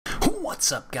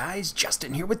What's up guys,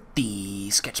 Justin here with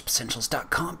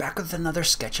TheSketchUpEssentials.com, back with another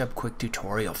SketchUp quick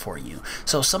tutorial for you.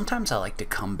 So sometimes I like to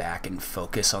come back and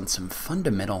focus on some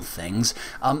fundamental things,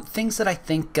 things that I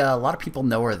think a lot of people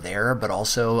know are there, but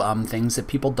also things that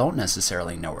people don't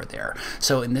necessarily know are there.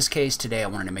 So in this case today I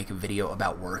wanted to make a video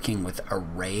about working with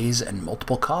arrays and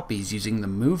multiple copies using the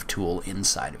Move tool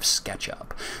inside of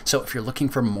SketchUp. So if you're looking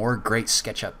for more great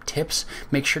SketchUp tips,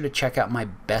 make sure to check out my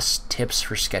best tips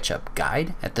for SketchUp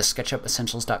guide at TheSketchUpEssentials.com/tips.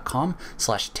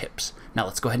 Now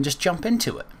let's go ahead and just jump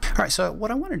into it. All right, so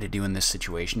what I wanted to do in this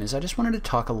situation is I just wanted to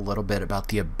talk a little bit about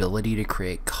the ability to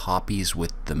create copies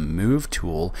with the Move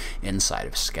tool inside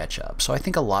of SketchUp. So I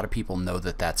think a lot of people know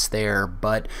that that's there,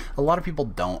 but a lot of people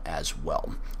don't as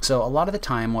well. So a lot of the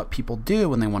time what people do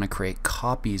when they want to create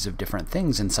copies of different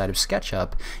things inside of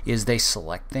SketchUp is they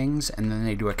select things and then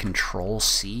they do a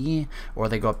Control-C, or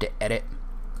they go up to Edit,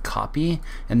 Copy,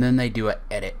 and then they do a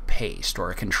Edit Paste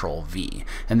or a Control-V,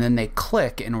 and then they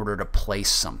click in order to place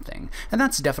something. And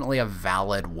that's definitely a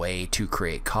valid way to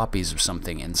create copies of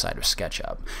something inside of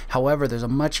SketchUp. However, there's a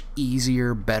much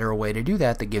easier, better way to do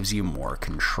that that gives you more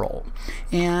control.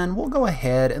 And we'll go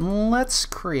ahead and let's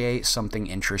create something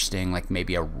interesting, like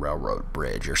maybe a railroad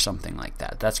bridge or something like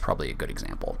that. That's probably a good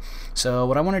example. So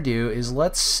what I want to do is,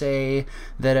 let's say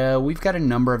that we've got a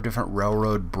number of different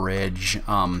railroad bridge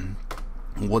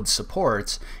wood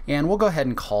supports, and we'll go ahead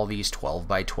and call these 12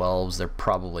 by 12s. They're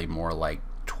probably more like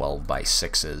 12 by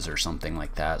 6s or something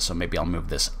like that, so maybe I'll move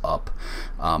this up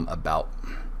about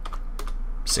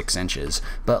 6 inches.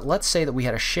 But let's say that we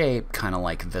had a shape kind of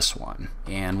like this one,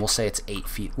 and we'll say it's 8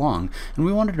 feet long, and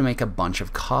we wanted to make a bunch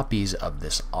of copies of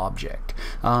this object.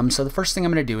 So the first thing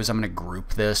I'm going to do is I'm going to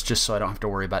group this just so I don't have to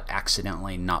worry about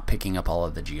accidentally not picking up all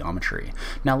of the geometry.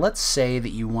 Now let's say that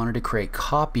you wanted to create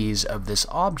copies of this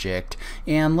object,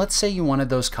 and let's say you wanted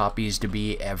those copies to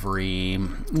be every,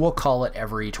 we'll call it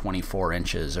every 24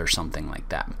 inches or something like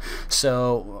that.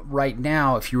 So right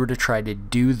now, if you were to try to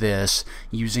do this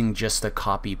using just the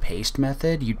copy paste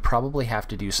method, you'd probably have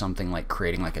to do something like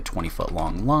creating like a 20-foot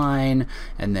long line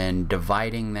and then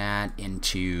dividing that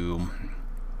into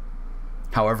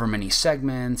however many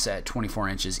segments at 24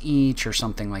 inches each or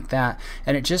something like that,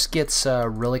 and it just gets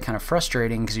really kind of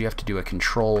frustrating because you have to do a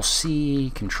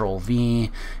Control-C, Control-V,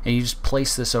 and you just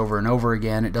place this over and over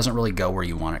again. It doesn't really go where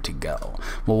you want it to go.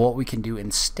 Well, what we can do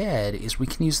instead is we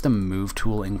can use the Move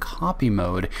tool in copy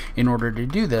mode in order to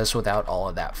do this without all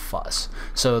of that fuss.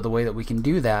 So the way that we can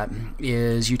do that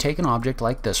is you take an object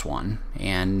like this one,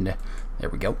 and there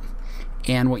we go.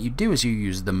 And what you do is you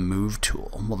use the Move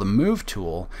tool. Well, the Move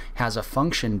tool has a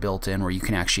function built in where you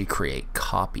can actually create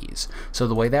copies. So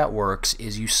the way that works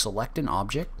is you select an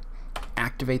object,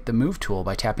 activate the Move tool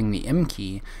by tapping the M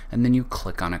key, and then you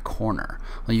click on a corner.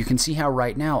 Well, you can see how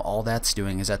right now all that's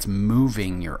doing is that's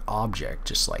moving your object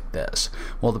just like this.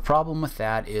 Well, the problem with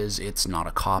that is it's not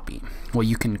a copy. Well,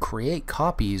 you can create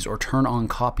copies or turn on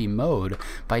copy mode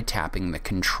by tapping the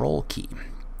Control key.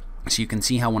 So you can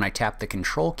see how when I tap the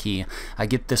Control key, I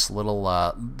get this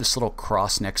little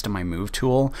cross next to my Move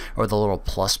tool, or the little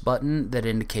plus button that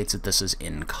indicates that this is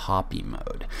in copy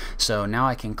mode. So now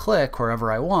I can click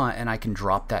wherever I want, and I can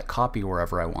drop that copy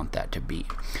wherever I want that to be.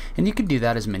 And you can do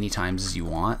that as many times as you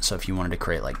want. So if you wanted to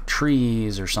create like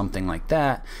trees or something like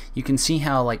that, you can see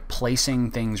how like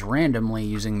placing things randomly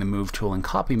using the Move tool in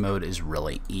copy mode is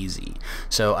really easy.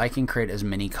 So I can create as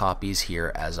many copies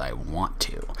here as I want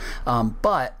to.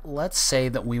 But let's say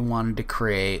that we wanted to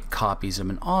create copies of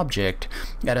an object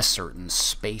at a certain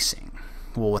spacing.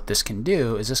 Well, what this can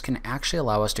do is this can actually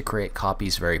allow us to create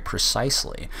copies very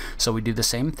precisely. So we do the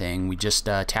same thing. We just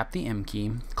tap the M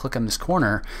key, click on this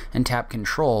corner, and tap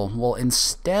Control. Well,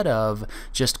 instead of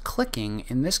just clicking,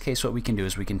 in this case what we can do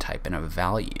is we can type in a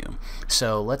value.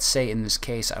 So let's say in this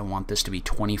case I want this to be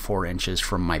 24 inches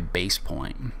from my base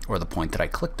point, or the point that I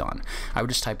clicked on. I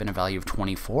would just type in a value of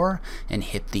 24 and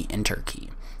hit the Enter key.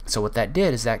 So what that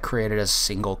did is that created a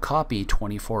single copy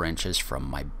 24 inches from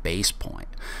my base point.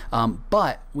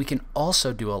 But we can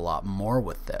also do a lot more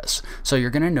with this. So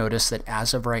you're going to notice that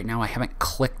as of right now I haven't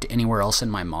clicked anywhere else in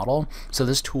my model, so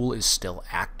this tool is still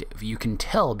active. You can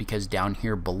tell because down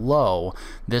here below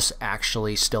this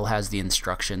actually still has the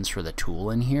instructions for the tool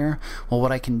in here. Well,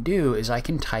 what I can do is I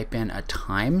can type in a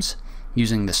times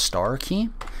using the star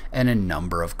key and a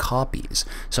number of copies.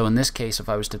 So in this case, if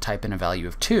I was to type in a value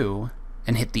of 2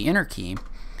 and hit the Enter key,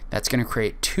 that's going to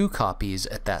create 2 copies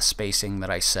at that spacing that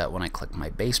I set when I click my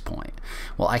base point.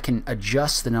 Well, I can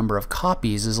adjust the number of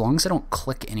copies as long as I don't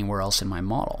click anywhere else in my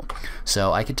model.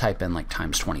 So I could type in like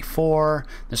times 24.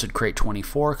 This would create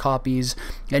 24 copies.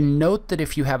 And note that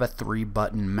if you have a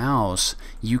 3-button mouse,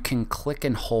 you can click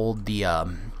and hold the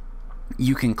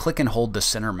you can click and hold the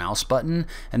center mouse button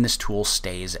and this tool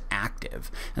stays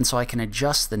active. And so I can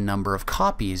adjust the number of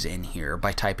copies in here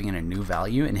by typing in a new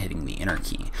value and hitting the enter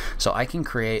key. So I can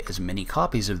create as many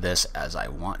copies of this as I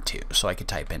want to. So I could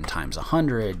type in times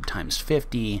 100, times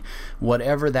 50,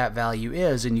 whatever that value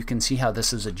is, and you can see how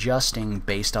this is adjusting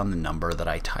based on the number that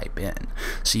I type in.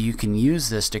 So you can use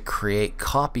this to create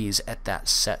copies at that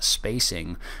set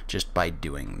spacing just by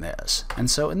doing this. And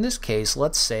so in this case,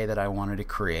 let's say that I wanted to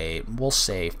create, we'll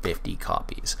say 50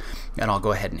 copies, and I'll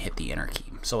go ahead and hit the enter key.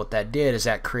 So what that did is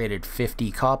that created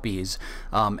 50 copies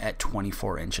at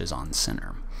 24 inches on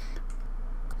center.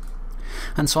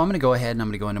 And so I'm going to go ahead and I'm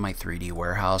going to go into my 3D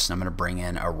warehouse and I'm going to bring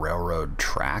in a railroad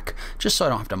track just so I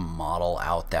don't have to model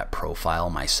out that profile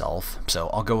myself. So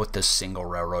I'll go with this single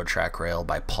railroad track rail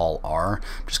by Paul R.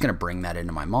 I'm just going to bring that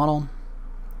into my model.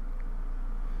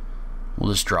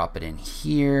 We'll just drop it in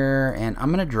here, and I'm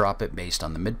going to drop it based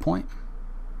on the midpoint.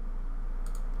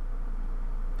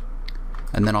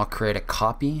 And then I'll create a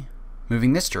copy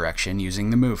moving this direction using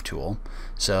the move tool.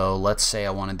 So let's say I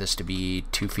wanted this to be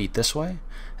 2 feet this way,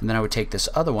 and then I would take this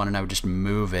other one and I would just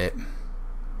move it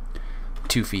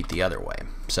 2 feet the other way.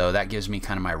 So that gives me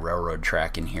kind of my railroad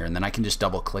track in here, and then I can just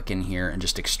double click in here and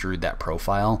just extrude that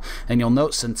profile. And you'll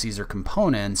note, since these are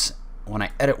components, when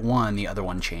I edit one, the other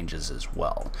one changes as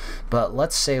well. But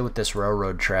let's say with this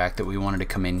railroad track that we wanted to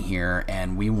come in here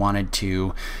and we wanted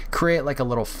to create like a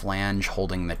little flange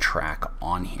holding the track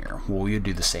on here. Well, we would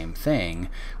do the same thing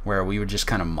where we would just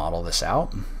kind of model this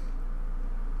out.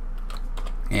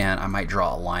 And I might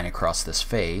draw a line across this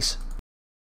face.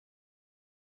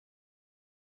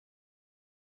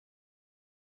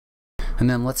 And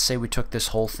then let's say we took this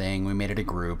whole thing, we made it a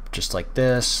group just like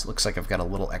this. Looks like I've got a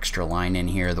little extra line in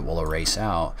here that we'll erase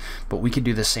out. But we could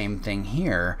do the same thing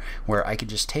here where I could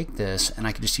just take this and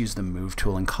I could just use the move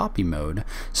tool in copy mode.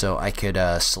 So I could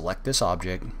select this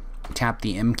object, tap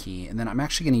the M key, and then I'm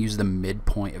actually going to use the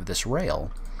midpoint of this rail.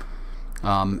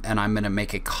 And I'm going to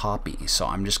make a copy. So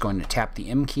I'm just going to tap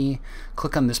the M key,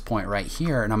 click on this point right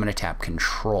here, and I'm going to tap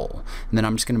Control. And then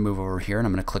I'm just going to move over here and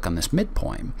I'm going to click on this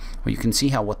midpoint. Well, you can see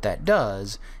how what that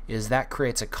does is that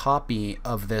creates a copy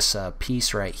of this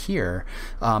piece right here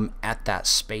at that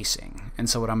spacing. And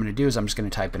so what I'm going to do is I'm just going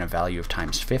to type in a value of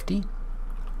times 50.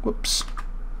 Whoops.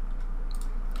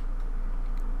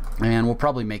 And we'll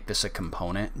probably make this a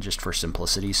component just for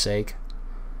simplicity's sake.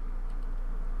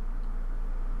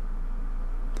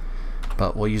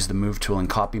 But we'll use the move tool in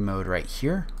copy mode right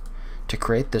here to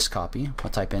create this copy. We'll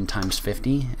type in times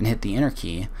 50 and hit the enter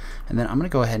key. And then I'm going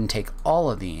to go ahead and take all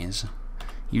of these,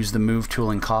 use the move tool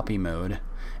in copy mode,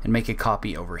 and make a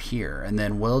copy over here. And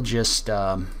then we'll just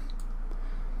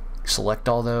select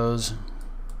all those.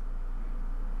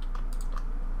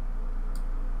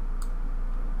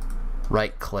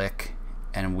 Right click,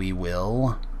 and we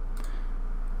will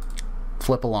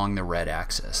flip along the red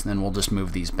axis. And then we'll just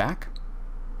move these back.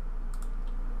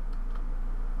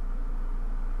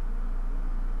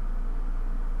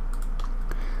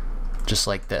 Just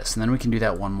like this. And then we can do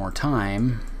that one more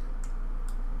time.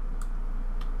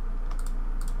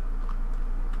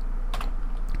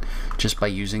 Just by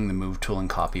using the move tool in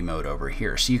copy mode over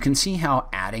here. So you can see how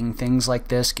adding things like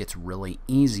this gets really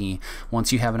easy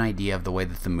once you have an idea of the way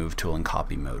that the move tool in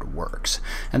copy mode works.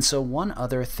 And so one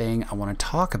other thing I want to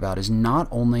talk about is not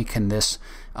only can this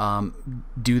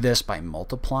do this by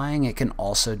multiplying, it can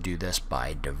also do this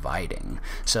by dividing.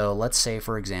 So let's say,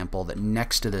 for example, that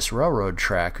next to this railroad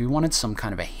track we wanted some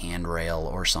kind of a handrail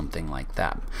or something like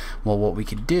that. Well, what we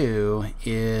could do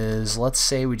is, let's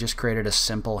say we just created a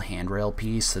simple handrail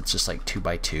piece that's just like 2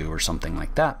 by 2 or something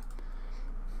like that,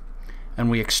 and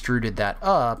we extruded that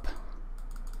up,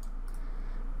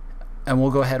 and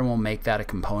we'll go ahead and we'll make that a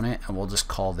component, and we'll just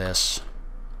call this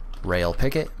rail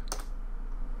picket.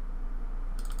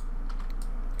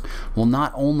 Well,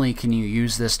 not only can you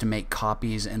use this to make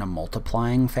copies in a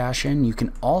multiplying fashion, you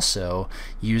can also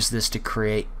use this to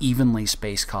create evenly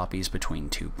spaced copies between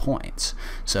 2 points.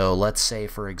 So let's say,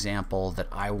 for example, that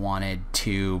I wanted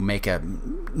to make a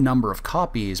number of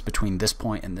copies between this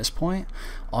point and this point.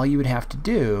 All you would have to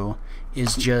do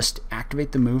is just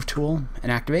activate the move tool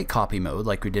and activate copy mode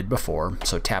like we did before.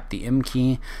 So tap the M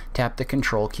key, tap the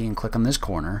Control key, and click on this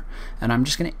corner. And I'm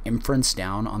just going to inference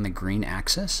down on the green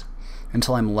axis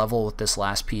until I'm level with this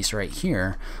last piece right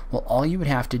here. Well, all you would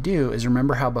have to do is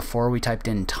remember how before we typed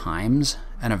in times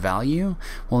and a value?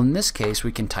 Well, in this case,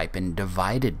 we can type in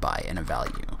divided by and a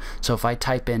value. So if I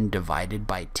type in divided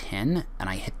by 10 and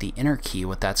I hit the enter key,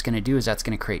 what that's going to do is that's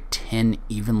going to create 10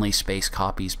 evenly spaced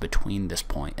copies between this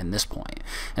point and this point.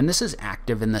 And this is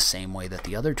active in the same way that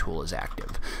the other tool is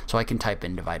active. So I can type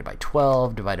in divided by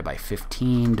 12, divided by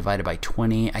 15, divided by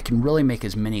 20. I can really make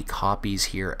as many copies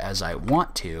here as I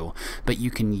want to, but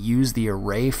you can use the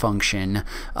array function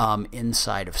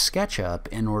inside of SketchUp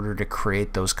in order to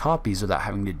create those copies without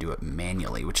having to do it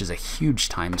manually, which is a huge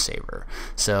time saver.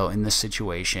 So in this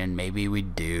situation, maybe we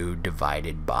do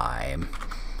divided by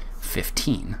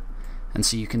 15. And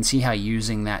so you can see how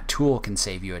using that tool can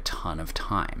save you a ton of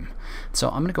time. So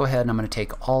I'm going to go ahead and I'm going to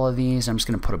take all of these, I'm just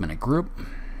going to put them in a group.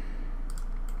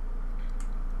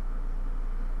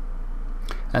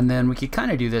 And then we could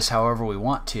kind of do this however we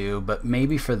want to, but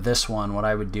maybe for this one, what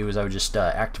I would do is I would just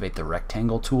activate the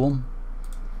rectangle tool.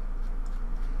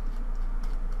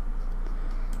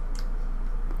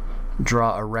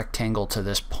 Draw a rectangle to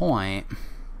this point.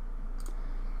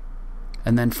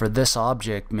 And then for this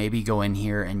object, maybe go in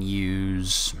here and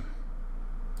use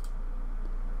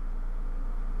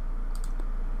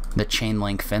the chain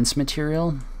link fence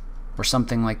material or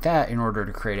something like that in order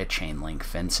to create a chain link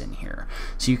fence in here.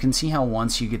 So you can see how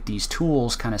once you get these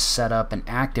tools kind of set up and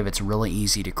active, it's really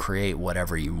easy to create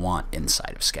whatever you want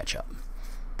inside of SketchUp.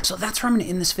 So that's where I'm going to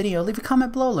end this video. Leave a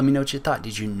comment below. Let me know what you thought.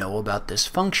 Did you know about this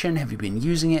function? Have you been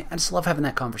using it? I just love having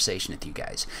that conversation with you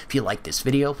guys. If you like this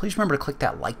video, please remember to click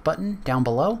that like button down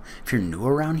below. If you're new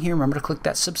around here, remember to click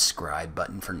that subscribe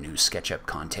button for new SketchUp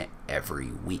content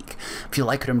every week. If you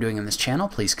like what I'm doing on this channel,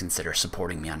 please consider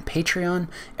supporting me on Patreon.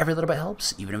 Every little bit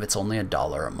helps, even if it's only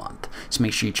 $1 a month. So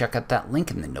make sure you check out that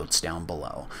link in the notes down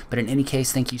below. But in any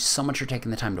case, thank you so much for taking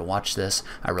the time to watch this.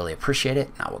 I really appreciate it,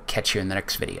 and I will catch you in the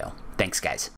next video. Thanks, guys.